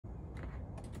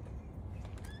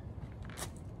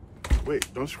Wait,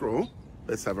 don't scroll.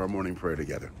 Let's have our morning prayer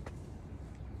together.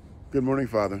 Good morning,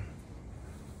 Father.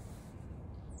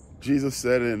 Jesus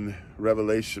said in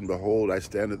Revelation, behold, I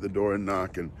stand at the door and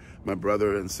knock, and my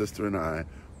brother and sister and I,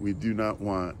 we do not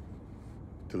want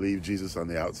to leave Jesus on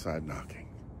the outside knocking.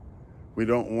 We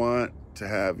don't want to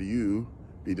have you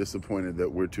be disappointed that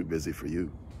we're too busy for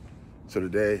you. So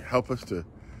today, help us to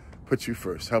put you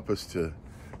first. Help us to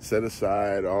set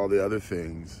aside all the other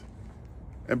things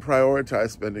and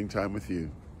prioritize spending time with you.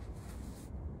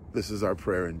 This is our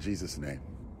prayer in Jesus' name.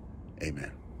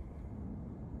 Amen.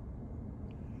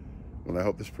 Well, I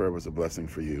hope this prayer was a blessing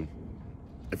for you.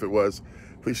 If it was,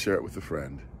 please share it with a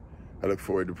friend. I look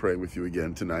forward to praying with you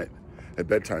again tonight at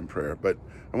bedtime prayer. But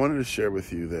I wanted to share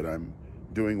with you that I'm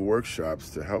doing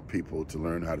workshops to help people to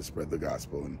learn how to spread the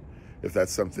gospel. And if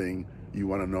that's something you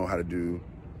want to know how to do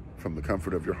from the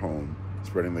comfort of your home,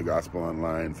 spreading the gospel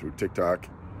online through TikTok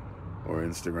or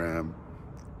Instagram,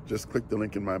 just click the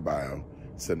link in my bio,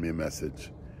 send me a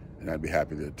message, and I'd be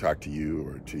happy to talk to you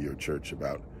or to your church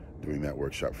about doing that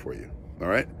workshop for you. All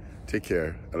right? Take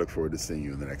care. I look forward to seeing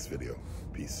you in the next video.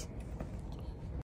 Peace.